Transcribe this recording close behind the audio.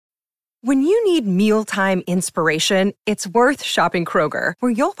When you need mealtime inspiration, it's worth shopping Kroger,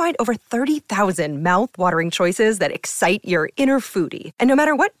 where you'll find over 30,000 mouth-watering choices that excite your inner foodie. And no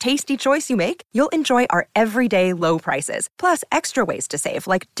matter what tasty choice you make, you'll enjoy our everyday low prices, plus extra ways to save,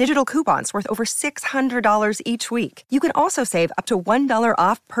 like digital coupons worth over $600 each week. You can also save up to $1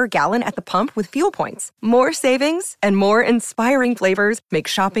 off per gallon at the pump with fuel points. More savings and more inspiring flavors make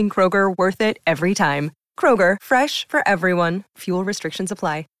shopping Kroger worth it every time. Kroger, fresh for everyone. Fuel restrictions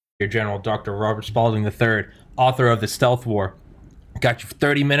apply. General Dr. Robert Spalding III, author of The Stealth War. Got you for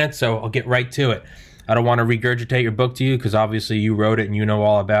 30 minutes, so I'll get right to it. I don't want to regurgitate your book to you because obviously you wrote it and you know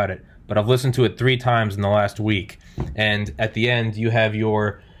all about it. But I've listened to it 3 times in the last week, and at the end you have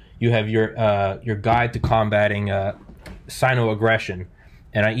your guide to combating Sino-aggression.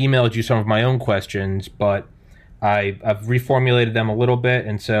 And I emailed you some of my own questions, but I've reformulated them a little bit,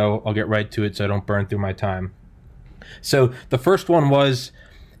 and so I'll get right to it so I don't burn through my time. So the first one was,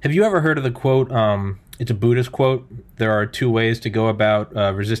 have you ever heard of the quote, it's a Buddhist quote, there are 2 ways to go about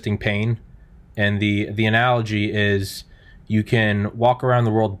resisting pain? And the analogy is you can walk around the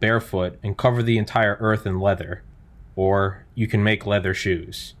world barefoot and cover the entire earth in leather, or you can make leather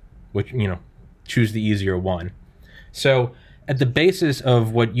shoes, which, choose the easier one. So at the basis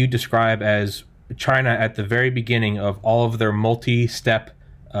of what you describe as China at the very beginning of all of their multi-step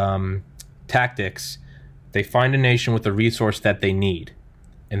tactics, they find a nation with a resource that they need,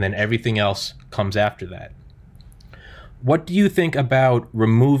 and then everything else comes after that. What do you think about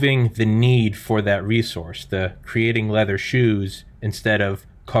removing the need for that resource, the creating leather shoes instead of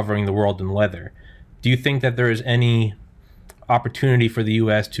covering the world in leather? Do you think that there is any opportunity for the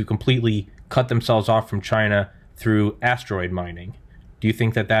U.S. to completely cut themselves off from China through asteroid mining? Do you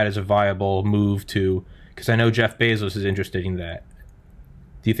think that that is a viable move to, because I know Jeff Bezos is interested in that.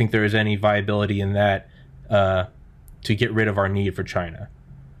 Do you think there is any viability in that to get rid of our need for China?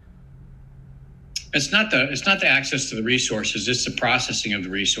 It's not the access to the resources, it's the processing of the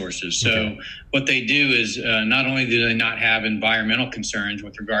resources. So what they do is not only do they not have environmental concerns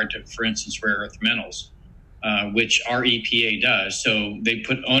with regard to, for instance, rare earth metals, which our EPA does. So they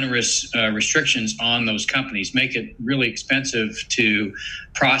put onerous restrictions on those companies, make it really expensive to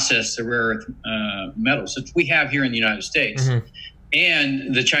process the rare earth metals that we have here in the United States. Mm-hmm.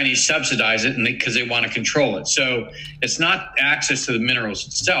 And the Chinese subsidize it because they want to control it. So it's not access to the minerals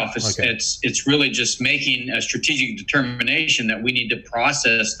itself. It's really just making a strategic determination that we need to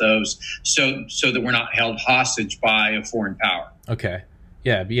process those so that we're not held hostage by a foreign power. Okay.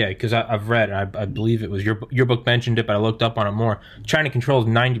 Yeah, because I've read, I believe it was your book mentioned it, but I looked up on it more. China controls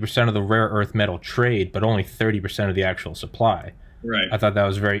 90% of the rare earth metal trade, but only 30% of the actual supply. Right. I thought that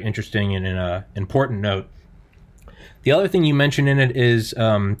was very interesting and an important note. The other thing you mentioned in it is,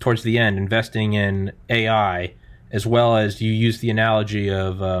 towards the end, investing in AI, as well as you use the analogy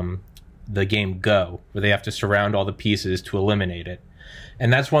of the game Go, where they have to surround all the pieces to eliminate it.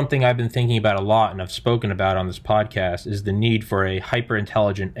 And that's one thing I've been thinking about a lot, and I've spoken about on this podcast, is the need for a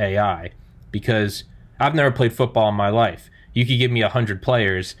hyper-intelligent AI, because I've never played football in my life. You could give me 100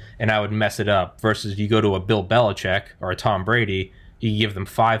 players, and I would mess it up, versus you go to a Bill Belichick or a Tom Brady, you give them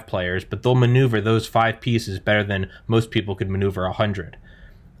 5 players, but they'll maneuver those 5 pieces better than most people could maneuver 100.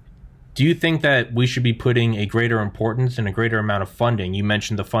 Do you think that we should be putting a greater importance and a greater amount of funding? You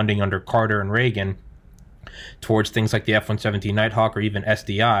mentioned the funding under Carter and Reagan towards things like the F-117 Nighthawk or even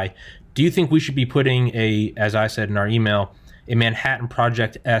SDI. Do you think we should be putting as I said in our email, a Manhattan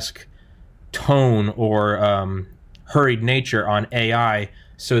Project-esque tone or hurried nature on AI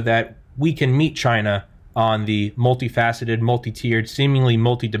so that we can meet China on the multifaceted, multi-tiered, seemingly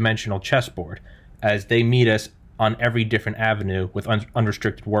multi-dimensional chessboard as they meet us on every different avenue with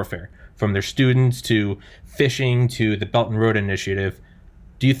unrestricted warfare, from their students to fishing to the Belt and Road Initiative?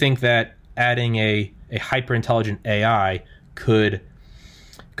 Do you think that adding a hyper-intelligent AI could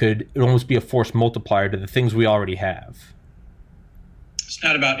almost be a force multiplier to the things we already have? It's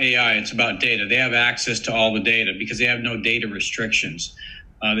not about AI, it's about data. They have access to all the data because they have no data restrictions.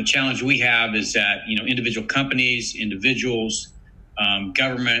 The challenge we have is that, individual companies, individuals,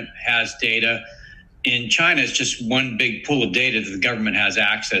 government has data. In China, it's just one big pool of data that the government has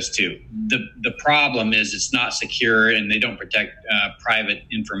access to. The problem is it's not secure and they don't protect private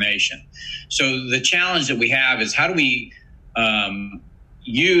information. So the challenge that we have is how do we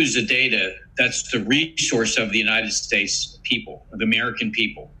use the data that's the resource of the United States people, the American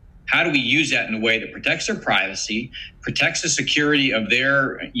people? How do we use that in a way that protects their privacy, protects the security of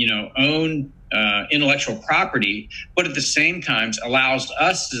their, own intellectual property, but at the same time allows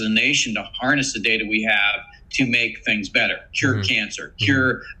us as a nation to harness the data we have to make things better, cure cancer,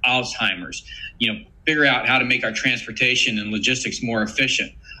 cure Alzheimer's, figure out how to make our transportation and logistics more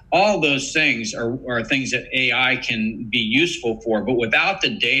efficient. All those things are things that AI can be useful for, but without the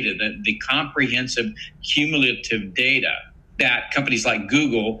data, the comprehensive cumulative data that companies like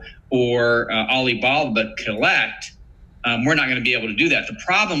Google or Alibaba collect, we're not going to be able to do that. The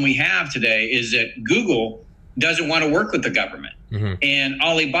problem we have today is that Google doesn't want to work with the government, and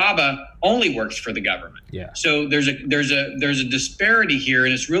Alibaba only works for the government. Yeah. So there's a disparity here,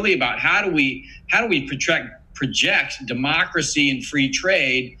 and it's really about how do we project democracy and free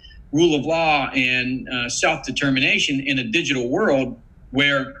trade, rule of law, and self-determination in a digital world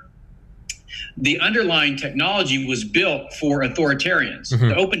where the underlying technology was built for authoritarians.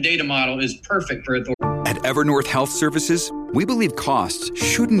 The open data model is perfect for authoritarians. At Evernorth Health Services, we believe costs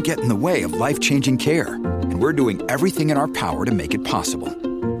shouldn't get in the way of life-changing care, and we're doing everything in our power to make it possible.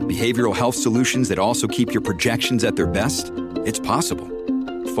 Behavioral health solutions that also keep your projections at their best? It's possible.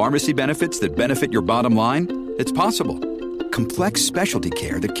 Pharmacy benefits that benefit your bottom line? It's possible. Complex specialty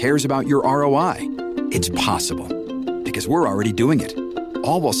care that cares about your ROI? It's possible. Because we're already doing it.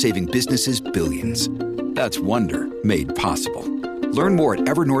 All while saving businesses billions. That's Wonder made possible. Learn more at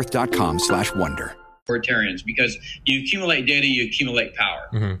evernorth.com/wonder. Authoritarians, because you accumulate data, you accumulate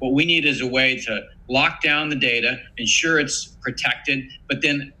power. What we need is a way to lock down the data, ensure it's protected, but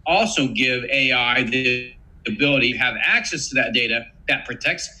then also give AI the ability to have access to that data that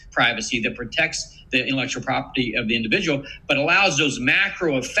protects privacy, that protects the intellectual property of the individual, but allows those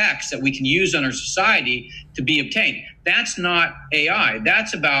macro effects that we can use on our society to be obtained. That's not AI.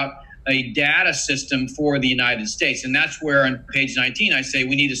 That's about a data system for the United States. And that's where on page 19, I say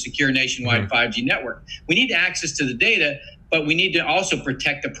we need a secure nationwide 5G network. We need access to the data, but we need to also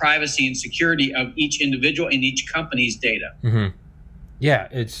protect the privacy and security of each individual and each company's data. Yeah,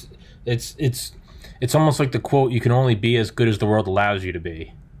 it's almost like the quote, "You can only be as good as the world allows you to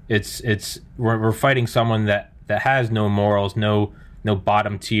be." We're fighting someone that has no morals, no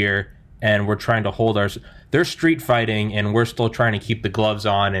bottom tier, and we're trying to hold they're street fighting, and we're still trying to keep the gloves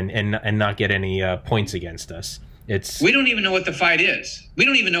on and not get any points against us. We don't even know what the fight is. We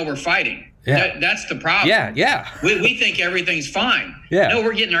don't even know we're fighting. Yeah. That's the problem. Yeah. We think everything's fine. Yeah. No,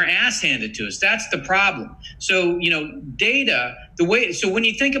 we're getting our ass handed to us. That's the problem. So, data, so when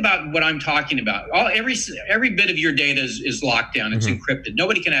you think about what I'm talking about, every bit of your data is locked down. It's encrypted.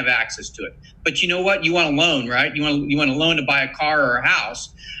 Nobody can have access to it. But you know what? You want a loan, right? You want a loan to buy a car or a house.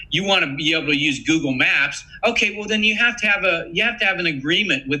 You want to be able to use Google Maps. Okay, well then you have to have an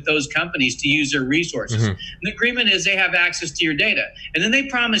agreement with those companies to use their resources. And the agreement is they have access to your data, and then they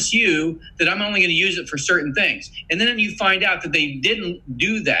promise you that I'm only going to use it for certain things. And then you find out that they didn't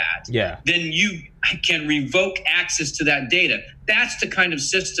do that. Yeah. Then you can revoke access to that data. That's the kind of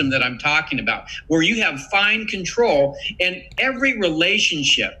system that I'm talking about, where you have fine control, and every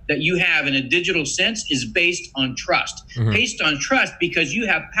relationship that you have in a digital sense is based on trust. Based on trust because you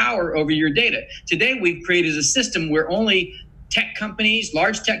have power over your data. Today, we've created a system where only tech companies,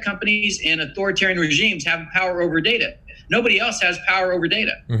 large tech companies, and authoritarian regimes have power over data. Nobody else has power over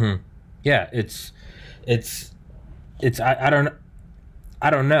data. Yeah, I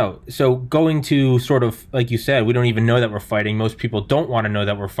don't know. So going to sort of, like you said, we don't even know that we're fighting. Most people don't want to know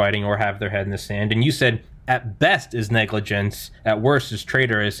that we're fighting or have their head in the sand. And you said at best is negligence, at worst is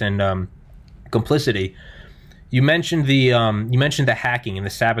traitorous and complicity. You mentioned the hacking and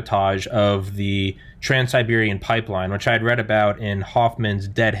the sabotage of the Trans-Siberian pipeline, which I had read about in Hoffman's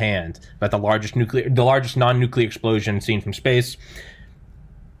Dead Hand, about the largest non-nuclear explosion seen from space.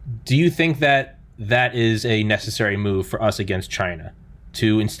 Do you think that is a necessary move for us against China?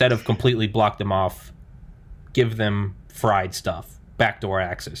 To, instead of completely block them off, give them fried stuff, backdoor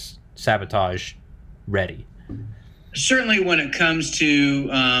access, sabotage, ready? Certainly when it comes to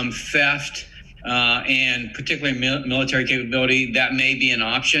theft and particularly military capability, that may be an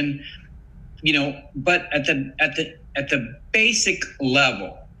option. But at the basic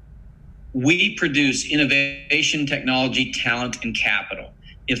level, we produce innovation, technology, talent, and capital.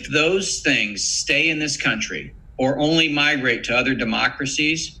 If those things stay in this country or only migrate to other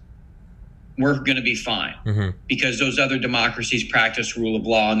democracies, we're going to be fine because those other democracies practice rule of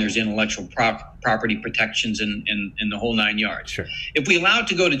law and there's intellectual property protections and the whole nine yards. Sure. If we allow it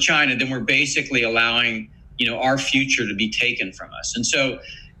to go to China, then we're basically allowing our future to be taken from us. And so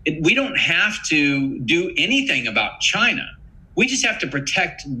we don't have to do anything about China. We just have to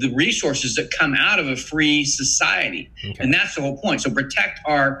protect the resources that come out of a free society. Okay. And that's the whole point. So protect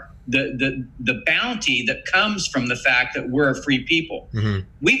the bounty that comes from the fact that we're a free people. Mm-hmm.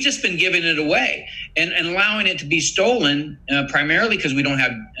 We've just been giving it away and allowing it to be stolen, primarily because we don't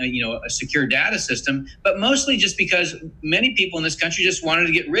have a secure data system, but mostly just because many people in this country just wanted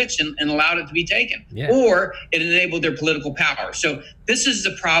to get rich and allowed it to be taken, or it enabled their political power. So this is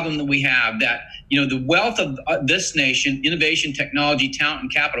the problem that we have, that the wealth of this nation, innovation, technology, talent,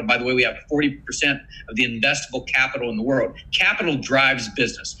 and capital. By the way, we have 40% of the investable capital in the world. Capital drives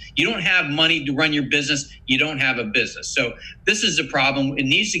business. You don't have money to run your business, you don't have a business. So this is a problem. It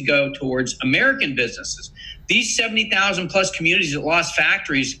needs to go towards American businesses. These 70,000 plus communities that lost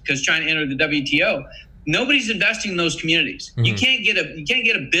factories because China entered the WTO, nobody's investing in those communities. Mm-hmm. You can't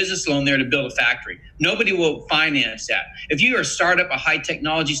get a business loan there to build a factory. Nobody will finance that. If you are a startup, a high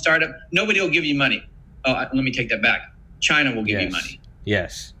technology startup, nobody will give you money. Oh, let me take that back. China will give you money.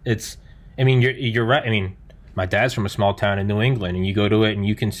 Yes, you're right. I mean, my dad's from a small town in New England, and you go to it and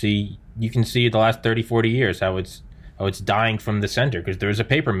you can see the last 30, 40 years how it's dying from the center because there's a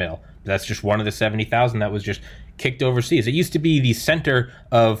paper mill. That's just one of the 70,000 that was just kicked overseas. It used to be the center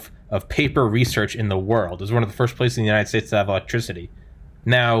of paper research in the world. It was one of the first places in the United States to have electricity.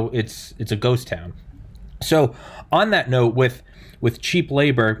 Now it's a ghost town. So on that note, with cheap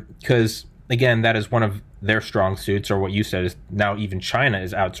labor, because again, that is one of their strong suits, or what you said is now even China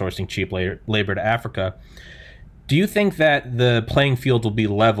is outsourcing cheap labor to Africa. Do you think that the playing field will be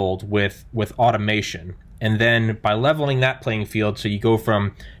leveled with automation? And then by leveling that playing field, so you go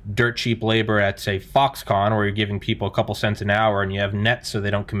from dirt cheap labor at, say, Foxconn, where you're giving people a couple cents an hour and you have nets so they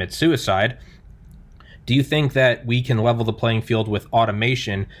don't commit suicide, do you think that we can level the playing field with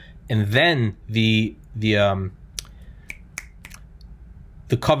automation and then the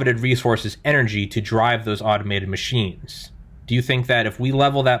coveted resource is energy to drive those automated machines? Do you think that if we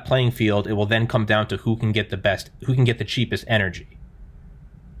level that playing field, it will then come down to who can get the cheapest energy?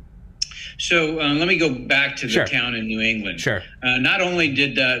 So let me go back to the town in New England. Sure. Not only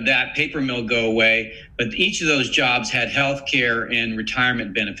did that paper mill go away, but each of those jobs had health care and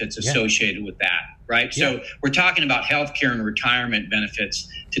retirement benefits associated with that, right? Yeah. So we're talking about health care and retirement benefits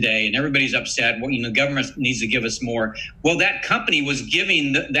today, and everybody's upset. Well, the government needs to give us more. Well, that company was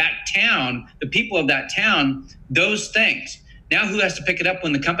giving that town, the people of that town, those things. Now who has to pick it up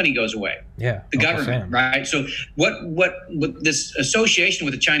when the company goes away? Yeah, the government, right? So what this association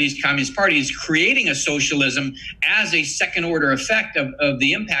with the Chinese Communist Party is creating a socialism as a second order effect of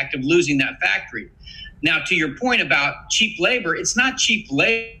the impact of losing that factory. Now, to your point about cheap labor, it's not cheap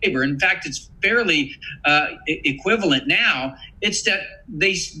labor. In fact, it's fairly equivalent now. It's that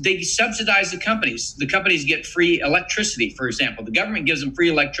they subsidize the companies. The companies get free electricity, for example. The government gives them free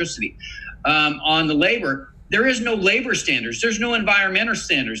electricity. On the labor, there is no labor standards. There's no environmental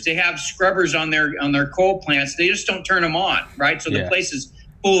standards. They have scrubbers on their coal plants. They just don't turn them on, right? So the place is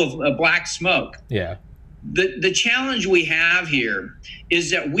full of black smoke. Yeah. The challenge we have here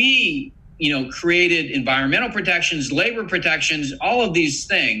is that we, created environmental protections, labor protections, all of these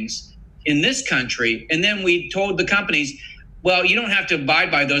things in this country, and then we told the companies, well, you don't have to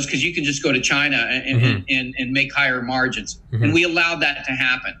abide by those because you can just go to China and make higher margins. Mm-hmm. And we allowed that to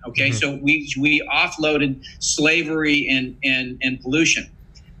happen. Okay, mm-hmm. So we offloaded slavery and pollution.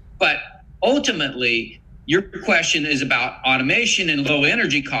 But ultimately, your question is about automation and low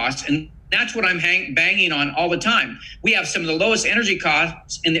energy costs, and that's what I'm banging on all the time. We have some of the lowest energy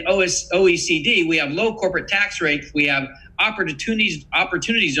costs in the OECD. We have low corporate tax rates. We have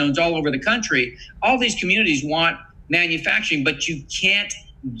opportunity zones all over the country. All these communities want manufacturing, but you can't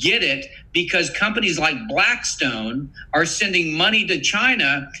get it because companies like Blackstone are sending money to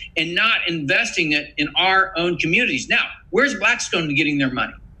China and not investing it in our own communities. Now, where's Blackstone getting their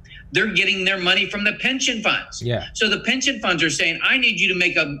money? They're getting their money from the pension funds. Yeah. So the pension funds are saying, I need you to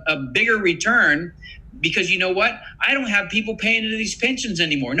make a bigger return because you know what? I don't have people paying into these pensions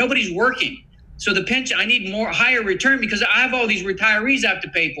anymore. Nobody's working. So the pension, I need higher return because I have all these retirees I have to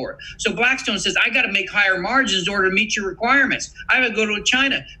pay for. So Blackstone says, I got to make higher margins in order to meet your requirements. I have to go to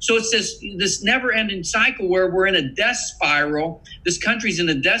China. So it's this never-ending cycle where we're in a death spiral. This country's in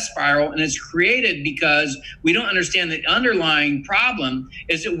a death spiral, and it's created because we don't understand the underlying problem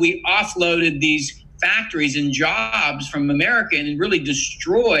is that we offloaded these factories and jobs from America and really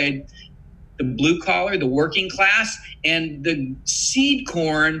destroyed the blue collar, the working class, and the seed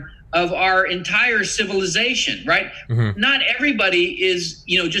corn of our entire civilization, right? Mm-hmm. Not everybody is,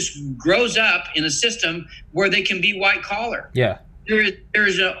 just grows up in a system where they can be white collar. Yeah.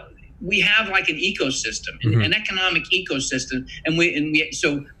 We have like an ecosystem, mm-hmm. an economic ecosystem. And we,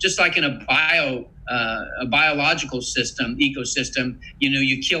 so just like in a a biological ecosystem.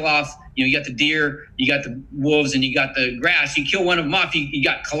 You kill off, you got the deer, you got the wolves, and you got the grass. You kill one of them off, you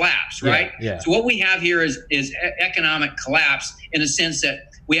got collapse, right? Yeah. So what we have here is economic collapse in a sense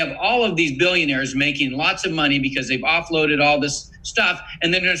that we have all of these billionaires making lots of money because they've offloaded all this stuff,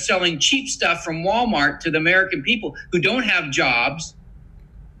 and then they're selling cheap stuff from Walmart to the American people who don't have jobs.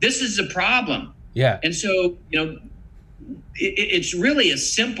 This is a problem. Yeah. And so, it's really a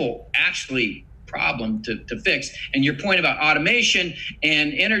simple, actually, problem to fix. And your point about automation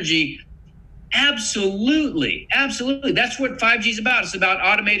and energy, absolutely. That's what 5G is about. It's about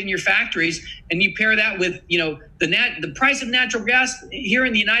automating your factories. And you pair that with, the price of natural gas here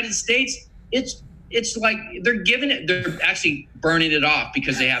in the United States, it's like they're actually burning it off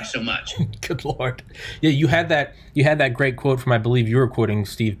because they have so much. Good Lord. Yeah, you had that great quote from, I believe you were quoting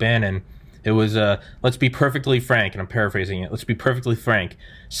Steve Bannon. It was, let's be perfectly frank, and I'm paraphrasing it. Let's be perfectly frank.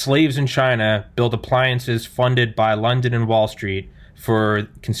 Slaves in China build appliances funded by London and Wall Street for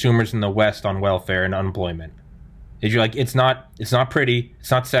consumers in the West on welfare and unemployment. You're like, it's not pretty,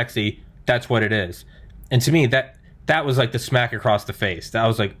 it's not sexy. That's what it is. And to me, that was like the smack across the face. That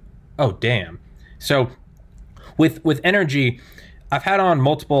was like, oh damn. So, with energy, I've had on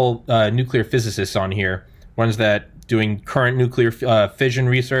multiple nuclear physicists on here. Ones that doing current nuclear fission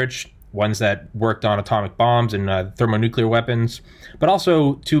research. Ones that worked on atomic bombs and thermonuclear weapons, but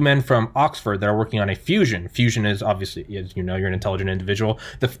also two men from Oxford that are working on a fusion. Fusion is obviously, as you know, you're an intelligent individual,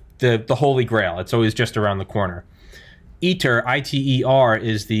 the holy grail. It's always just around the corner. ITER, ITER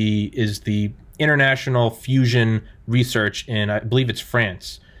is the International Fusion Research in, I believe it's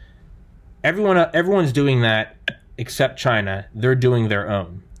France. Everyone's doing that except China. They're doing their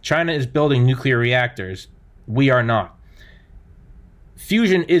own. China is building nuclear reactors. We are not.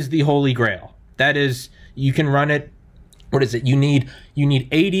 Fusion is the holy grail. That is, you can run it. What is it? You need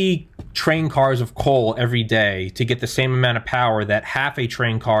 80 train cars of coal every day to get the same amount of power that half a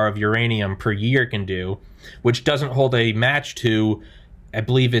train car of uranium per year can do, which doesn't hold a match to, I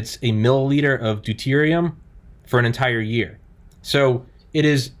believe it's a milliliter of deuterium for an entire year. So it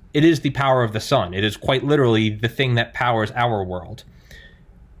is the power of the sun. It is quite literally the thing that powers our world.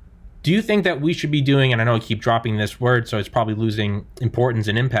 Do you think that we should be doing, and I know I keep dropping this word, so it's probably losing importance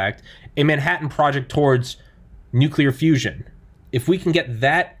and impact, a Manhattan Project towards nuclear fusion? If we can get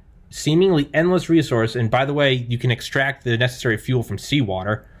that seemingly endless resource, and by the way, you can extract the necessary fuel from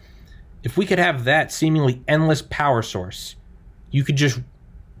seawater, if we could have that seemingly endless power source, you could just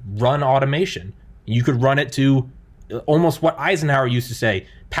run automation. You could run it to almost what Eisenhower used to say,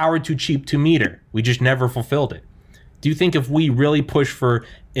 power too cheap to meter. We just never fulfilled it. Do you think if we really push for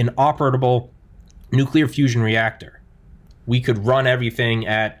an operable nuclear fusion reactor, we could run everything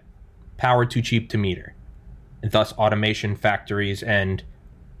at power too cheap to meter, and thus automation, factories, and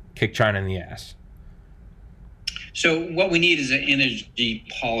kick China in the ass? So what we need is an energy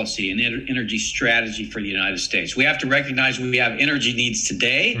policy, an energy strategy for the United States. We have to recognize we have energy needs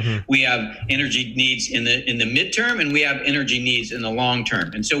today. Mm-hmm. We have energy needs in the midterm, and we have energy needs in the long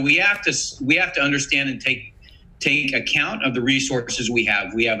term. And so we have to understand and take account of the resources we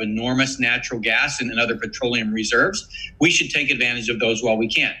have. We have enormous natural gas and other petroleum reserves. We should take advantage of those while we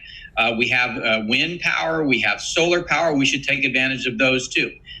can. We have wind power. We have solar power. We should take advantage of those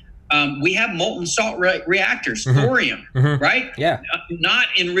too. We have molten salt reactors, mm-hmm. thorium, mm-hmm. right? Yeah. Not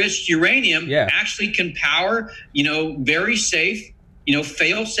enriched uranium, yeah. actually can power, very safe,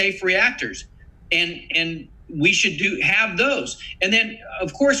 fail-safe reactors. And we should have those. And then,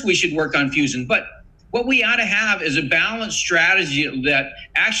 of course, we should work on fusion. But what we ought to have is a balanced strategy that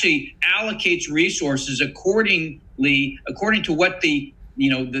actually allocates resources according to what the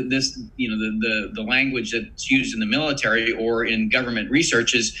language that's used in the military or in government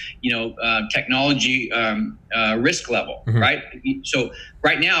research is, technology risk level, mm-hmm. right? So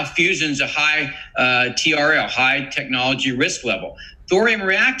right now, fusion's a high TRL, high technology risk level. Thorium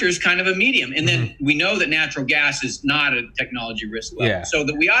reactors kind of a medium. And then we know that natural gas is not a technology risk level. Yeah. So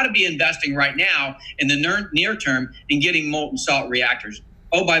that we ought to be investing right now in the near term in getting molten salt reactors.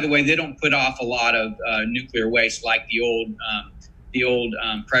 Oh, by the way, they don't put off a lot of nuclear waste like the old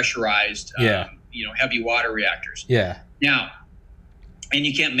pressurized, heavy water reactors. Yeah. Now, and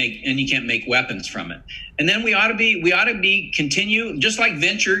you can't make weapons from it. And then we ought to continue, just like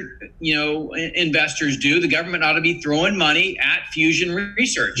venture, investors do. The government ought to be throwing money at fusion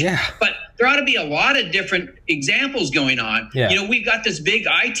research. Yeah. But there ought to be a lot of different examples going on. Yeah. We've got this big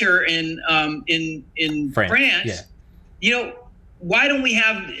ITER in France. Yeah. Why don't we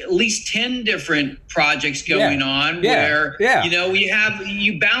have at least 10 different projects going on where,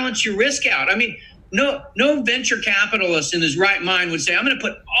 you balance your risk out? I mean, no venture capitalist in his right mind would say, I'm going to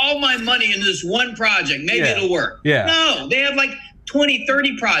put all my money into this one project. Maybe it'll work. Yeah. No, they have like 20,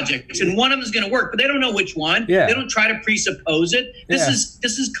 30 projects, and one of them is going to work, but they don't know which one. Yeah. They don't try to presuppose it. This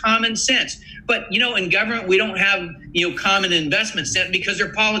is common sense. But, in government, we don't have, common investment sense because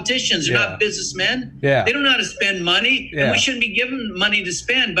they're politicians. They're not businessmen. Yeah. They don't know how to spend money, and we shouldn't be given money to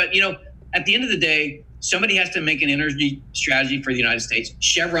spend. But, at the end of the day, somebody has to make an energy strategy for the United States.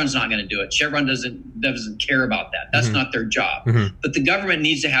 Chevron's not going to do it. Chevron doesn't care about that. That's not their job. But the government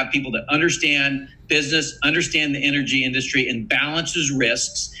needs to have people that understand business, understand the energy industry, and balances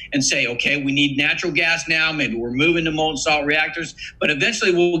risks and say, okay, we need natural gas now. Maybe we're moving to molten salt reactors, but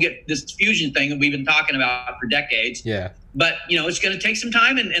eventually we'll get this fusion thing that we've been talking about for decades. Yeah. But, it's going to take some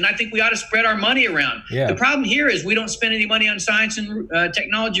time, and I think we ought to spread our money around. Yeah. The problem here is we don't spend any money on science and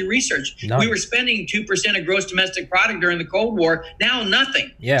technology research. None. We were spending 2% of gross domestic product during the Cold War. Now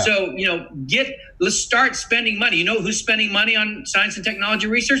nothing. Yeah. So, let's start spending money. You know who's spending money on science and technology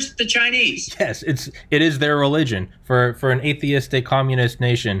research? The Chinese. Yes, it is their religion. For an atheistic communist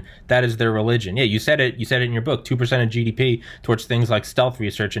nation, that is their religion. Yeah, you said it in your book, 2% of GDP towards things like stealth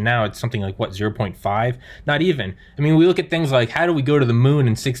research, and now it's something like 0.5? Not even. I mean, we look at things like, how do we go to the moon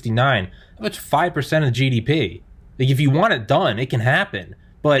in 69? That's 5% of GDP. Like, if you want it done, it can happen.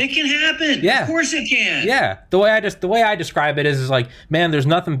 But it can happen. Yeah. Of course it can. Yeah. The way I describe it is like, man, there's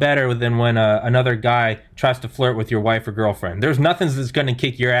nothing better than when another guy tries to flirt with your wife or girlfriend. There's nothing that's going to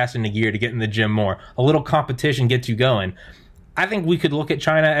kick your ass into gear to get in the gym more. A little competition gets you going. I think we could look at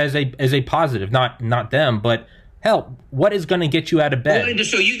China as a positive, not them, but hell, what is going to get you out of bed? Well,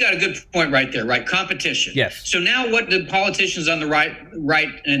 so you got a good point right there, right? Competition. Yes. So now what do politicians on the right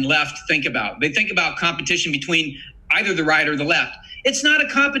and left think about? They think about competition between either the right or the left. It's not a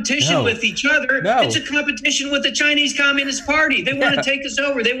competition with each other. No. It's a competition with the Chinese Communist Party. They want to take us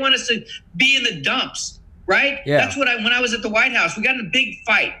over. They want us to be in the dumps, right? Yeah. That's what when I was at the White House, we got in a big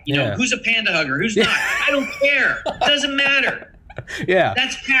fight. Who's a panda hugger? Who's not? I don't care. It doesn't matter. Yeah.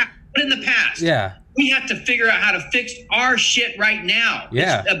 That's past. But in the past. Yeah. We have to figure out how to fix our shit right now.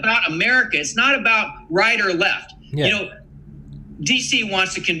 Yeah. It's about America. It's not about right or left. Yeah. DC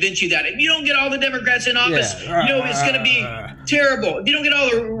wants to convince you that if you don't get all the Democrats in office, Yeah. It's going to be terrible. If you don't get all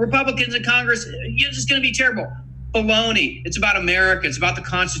the Republicans in Congress, it's just going to be terrible. Baloney. It's about America. It's about the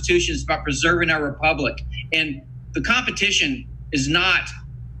Constitution. It's about preserving our republic. And the competition is not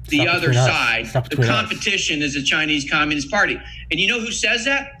the other side. The competition is the Chinese Communist Party. And you know who says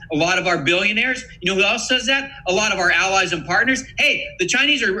that? A lot of our billionaires. You know who else says that? A lot of our allies and partners. Hey, the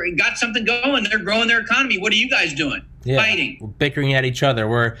Chinese got something going. They're growing their economy. What are you guys doing? Yeah. Fighting. We're bickering at each other.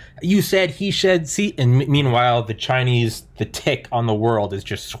 Where you said, he said, see, and meanwhile, the tick on the world is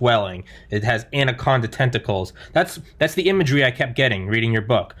just swelling. It has anaconda tentacles. That's the imagery I kept getting reading your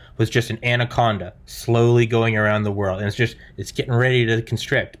book, was just an anaconda slowly going around the world, and it's getting ready to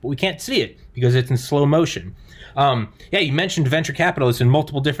constrict, but we can't see it because it's in slow motion. You mentioned venture capitalists in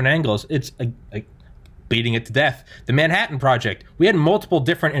multiple different angles. It's like beating it to death. The Manhattan Project. We had multiple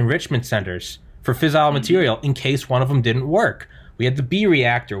different enrichment centers for fissile material in case one of them didn't work. We had the B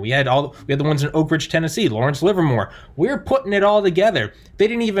reactor. We had the ones in Oak Ridge, Tennessee, Lawrence Livermore. We're putting it all together. They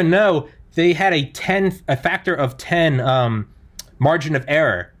didn't even know they had a factor of 10 margin of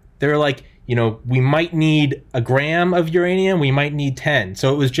error. They were like, we might need a gram of uranium. We might need 10.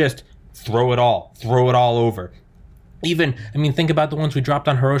 So it was just throw it all over. Even, think about the ones we dropped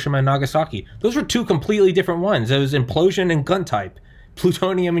on Hiroshima and Nagasaki. Those were two completely different ones. It was implosion and gun type.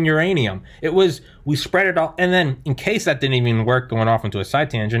 Plutonium and uranium. We spread it all. And then in case that didn't even work, going off into a side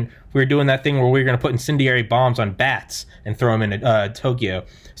tangent, we were doing that thing where we were going to put incendiary bombs on bats and throw them into Tokyo.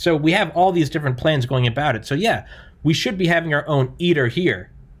 So we have all these different plans going about it. So yeah, we should be having our own ITER here,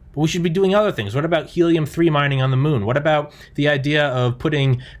 but we should be doing other things. What about helium-3 mining on the moon? What about the idea of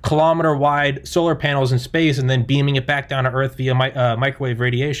putting kilometer-wide solar panels in space and then beaming it back down to Earth via microwave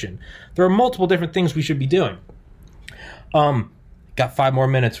radiation? There are multiple different things we should be doing. Got 5 more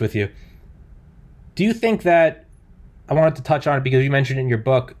minutes with you. Do you think that, I wanted to touch on it because you mentioned it in your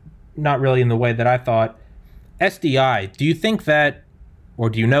book, not really in the way that I thought, SDI, do you think that, or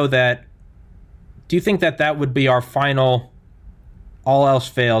do you know that, do you think that that would be our final, all else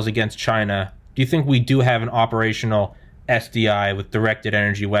fails against China? Do you think we do have an operational SDI with directed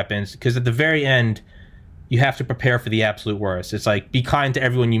energy weapons? Because at the very end, you have to prepare for the absolute worst. It's like, be kind to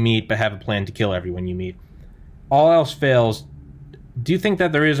everyone you meet, but have a plan to kill everyone you meet. All else fails. Do you think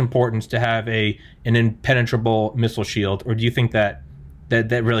that there is importance to have an impenetrable missile shield, or do you think that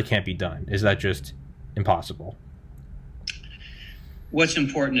really can't be done? Is that just impossible? What's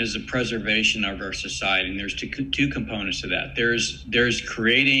important is the preservation of our society, and there's two components to that. There's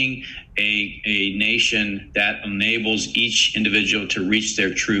creating a nation that enables each individual to reach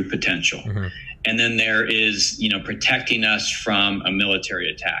their true potential. Mm-hmm. And then there is, protecting us from a military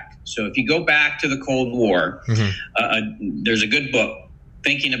attack. So if you go back to the Cold War, mm-hmm. There's a good book,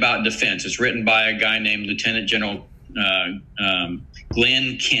 Thinking About Defense. It's written by a guy named Lieutenant General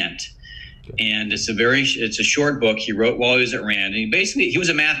Glenn Kent. And it's a short book he wrote while he was at Rand. And he was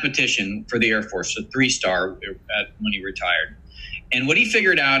a mathematician for the Air Force, a 3-star when he retired. And what he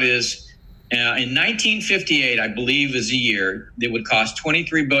figured out is in 1958, I believe is a year, it would cost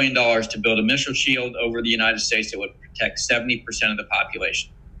 $23 billion to build a missile shield over the United States that would protect 70% of the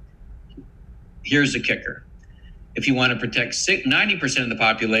population. Here's the kicker. If you want to protect 90% of the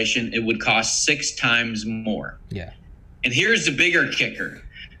population, it would cost 6 times more. Yeah. And here's the bigger kicker.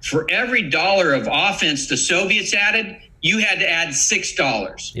 For every dollar of offense the Soviets added, you had to add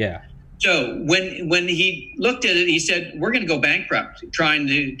 $6. Yeah. So when he looked at it, he said, we're going to go bankrupt trying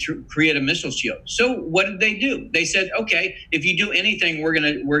to create a missile shield. So what did they do? They said, okay, if you do anything, we're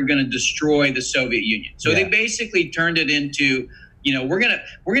going to destroy the Soviet Union. So they basically turned it into, we're going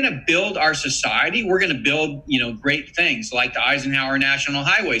to build our society. We're going to build, great things like the Eisenhower National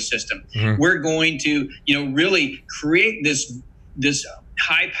Highway System. Mm-hmm. We're going to, really create this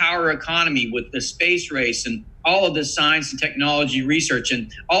high power economy with the space race and all of the science and technology research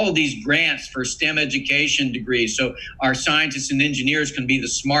and all of these grants for STEM education degrees. So our scientists and engineers can be the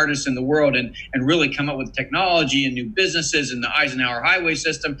smartest in the world and really come up with technology and new businesses. And the Eisenhower Highway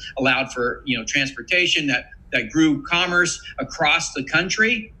System allowed for, transportation that grew commerce across the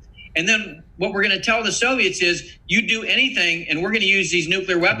country. And then what we're going to tell the Soviets is you do anything and we're going to use these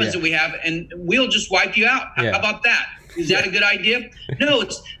nuclear weapons that we have and we'll just wipe you out. How about that? Is that a good idea? No.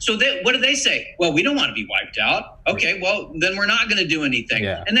 What do they say? Well, we don't want to be wiped out. Okay, well, then we're not going to do anything.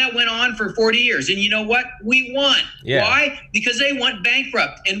 Yeah. And that went on for 40 years. And you know what? We won. Yeah. Why? Because they went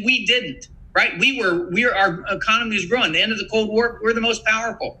bankrupt and we didn't, right? Our economy was growing. At the end of the Cold War, we're the most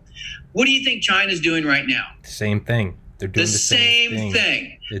powerful. What do you think China's doing right now? Same thing. They're doing the same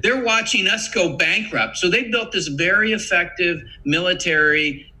thing. They're watching us go bankrupt. So they built this very effective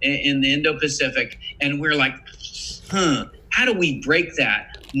military in the Indo-Pacific. And we're like, how do we break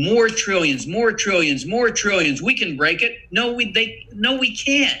that? More trillions, more trillions, more trillions. We can break it. No, we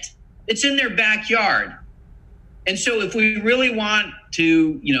can't. It's in their backyard. And so if we really want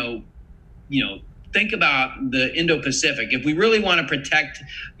to, think about the Indo-Pacific, if we really want to protect,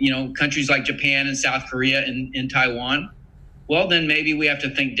 countries like Japan and South Korea and Taiwan, well, then maybe we have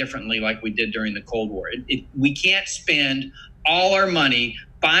to think differently like we did during the Cold War. We can't spend all our money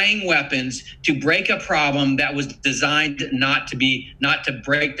buying weapons to break a problem that was designed not to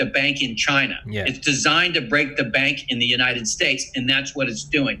break the bank in China. Yeah. It's designed to break the bank in the United States, and that's what it's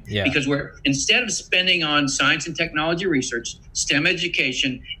doing. Yeah. Because instead of spending on science and technology research, STEM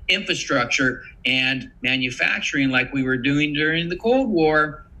education, infrastructure, and manufacturing like we were doing during the Cold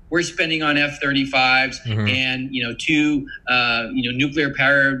War, we're spending on F-35s and two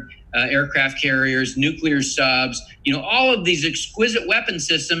nuclear-powered aircraft carriers, nuclear subs, all of these exquisite weapon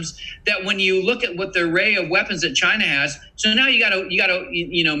systems that when you look at what the array of weapons that China has, so now you got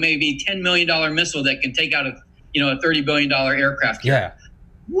a maybe $10 million missile that can take out a $30 billion aircraft carrier. Yeah.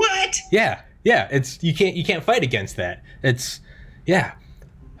 What? Yeah. It's you can't fight against that. It's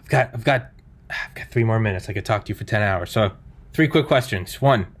I've got 3 more minutes. I could talk to you for 10 hours. So 3 quick questions.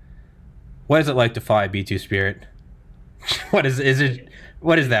 1, what is it like to fly a B-2 Spirit? What is it?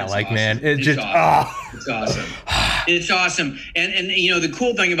 What is that like, awesome. Man? It's just awesome. It's awesome. It's awesome. And the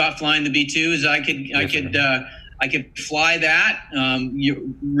cool thing about flying the B-2 is I could fly that.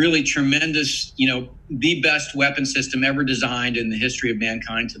 Really tremendous, the best weapon system ever designed in the history of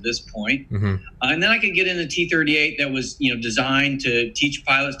mankind to this point. Mm-hmm. And then I could get in a T-38 that was, designed to teach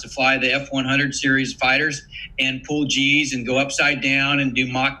pilots to fly the F-100 series fighters and pull Gs and go upside down and do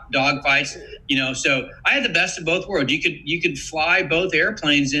mock dogfights. So I had the best of both worlds. You could fly both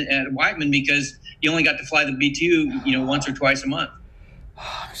airplanes at Whiteman because you only got to fly the B-2, once or twice a month.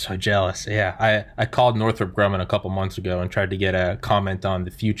 I'm so jealous. Yeah, I called Northrop Grumman a couple months ago and tried to get a comment on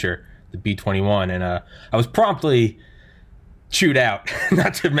the future, the B-21, and I was promptly chewed out.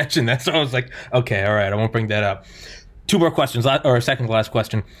 Not to mention that, so I was like, okay, all right, I won't bring that up. 2 more questions, or a second to last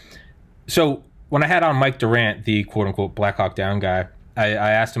question. So when I had on Mike Durant, the quote-unquote Black Hawk Down guy, I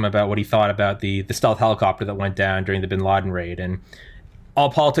asked him about what he thought about the stealth helicopter that went down during the bin Laden raid. And all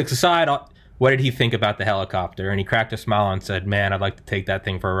politics aside, what did he think about the helicopter? And he cracked a smile and said, man, I'd like to take that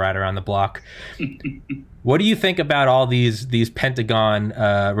thing for a ride around the block. What do you think about all these Pentagon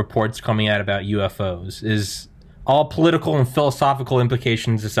reports coming out about UFOs? all political and philosophical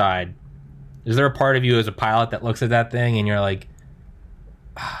implications aside, is there a part of you as a pilot that looks at that thing and you're like,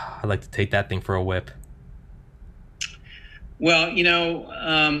 I'd like to take that thing for a whip? Well,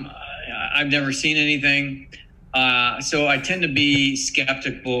 I've never seen anything. So I tend to be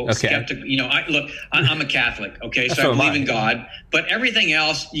skeptical. Okay. I'm a Catholic. Okay. So I believe in God, but everything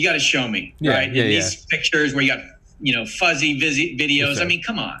else, you got to show me. Yeah, right. Yeah, these pictures where you got, fuzzy videos. Sure. I mean,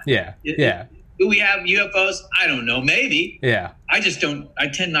 come on. Yeah. Do we have UFOs? I don't know. Maybe. Yeah. I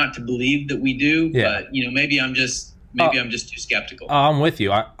tend not to believe that we do, but maybe I'm just too skeptical. I'm with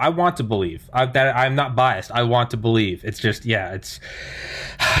you. I want to believe. I'm not biased. I want to believe. It's just, it's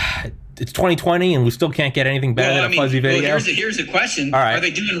 2020 and we still can't get anything better than a fuzzy video. Well, here's a question. All right. Are they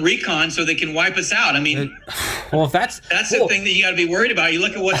doing recon so they can wipe us out? I mean, well, if that's the thing that you got to be worried about. You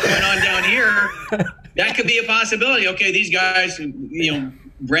look at what's going on down here. That could be a possibility. Okay, these guys,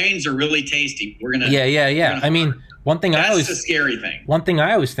 brains are really tasty. We're gonna. Yeah. I mean, that's a scary thing. One thing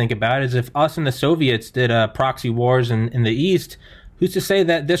I always think about is if us and the Soviets did proxy wars in the East, who's to say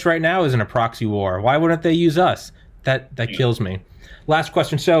that this right now isn't a proxy war? Why wouldn't they use us? That kills me. Last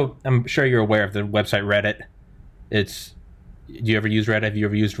question. So I'm sure you're aware of the website Reddit. Do you ever use Reddit? Have you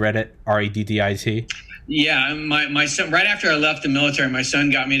ever used Reddit? Reddit? Yeah, my son, right after I left the military, my son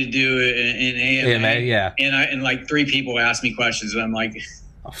got me to do an AMA. Yeah. And like 3 people asked me questions, and I'm like,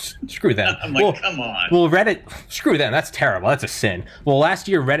 oh, screw that. I'm like, come on. Well, Reddit, screw them. That's terrible. That's a sin. Well, last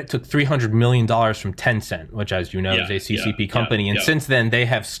year, Reddit took $300 million from Tencent, which, as you know, is a CCP company. And since then, they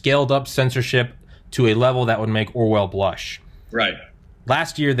have scaled up censorship to a level that would make Orwell blush. Right.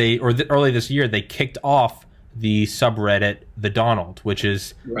 Last year, early this year, they kicked off the subreddit, The Donald,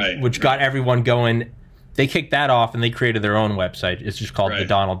 which got everyone going. They kicked that off and they created their own website. It's just called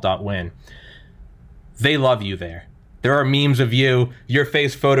thedonald.win. They love you there. There are memes of your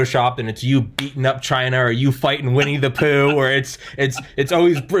face photoshopped, and it's you beating up China, or you fighting Winnie the Pooh, or it's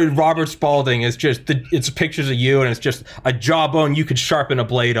always Robert Spalding. It's pictures of you, and it's just a jawbone you could sharpen a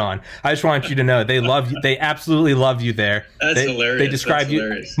blade on. I just want you to know they love you. They absolutely love you there. That's hilarious. They describe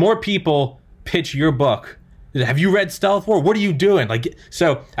you. More people pitch your book. Have you read Stealth War? What are you doing?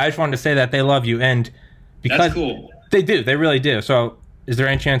 So I just wanted to say that they love you, and because that's cool. They do. They really do. So is there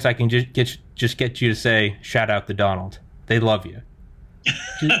any chance I can just get you to say, shout out to Donald? They love you.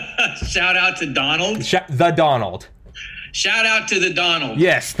 Shout out to Donald? The Donald. Shout out to the Donald.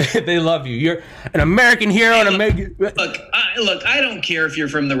 Yes, they love you. You're an American hero. Look, I don't care if you're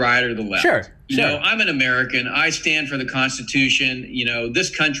from the right or the left. Sure. I'm an American. I stand for the Constitution.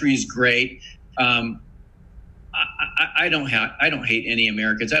 This country is great. I don't hate any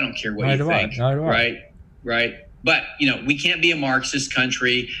Americans. I don't care what you think. Right. But we can't be a Marxist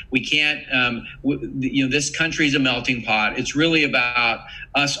country. We can't. This country is a melting pot. It's really about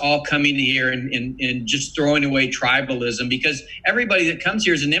us all coming here and just throwing away tribalism, because everybody that comes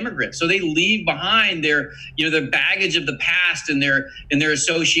here is an immigrant. So they leave behind their baggage of the past and their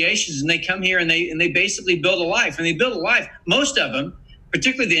associations, and they come here and they basically build a life. And they build a life. Most of them,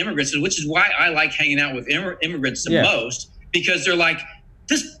 particularly the immigrants, which is why I like hanging out with immigrants the most, because they're like,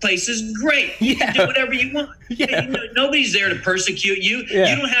 this place is great. You can do whatever you want. Nobody's there to persecute you.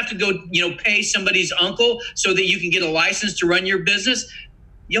 You don't have to go, pay somebody's uncle so that you can get a license to run your business.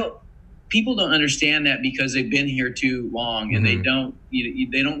 People don't understand that because they've been here too long, and they don't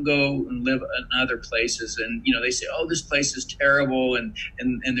go and live in other places. And, they say, oh, this place is terrible. And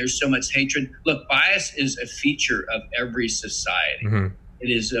there's so much hatred. Look, bias is a feature of every society. Mm-hmm. It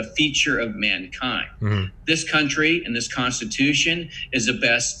is a feature of mankind. Mm-hmm. This country and this Constitution is the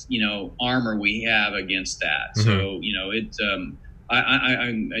best, armor we have against that. Mm-hmm. So,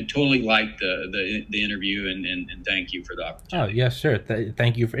 I totally liked the interview, and thank you for the opportunity. Oh yes, sir.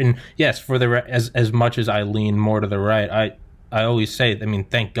 Thank you and yes, for as much as I lean more to the right, I always say,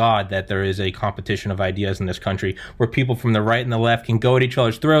 thank God that there is a competition of ideas in this country where people from the right and the left can go at each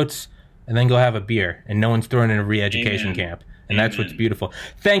other's throats and then go have a beer, and no one's thrown in a re-education camp. And that's what's beautiful.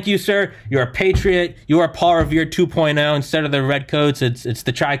 Thank you, sir. You're a patriot. You are Paul Revere 2.0. Instead of the redcoats, it's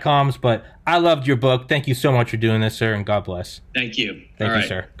the Chi-Coms. But I loved your book. Thank you so much for doing this, sir, and God bless. Thank you. Thank you,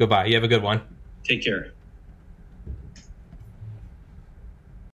 sir. Goodbye. You have a good one. Take care.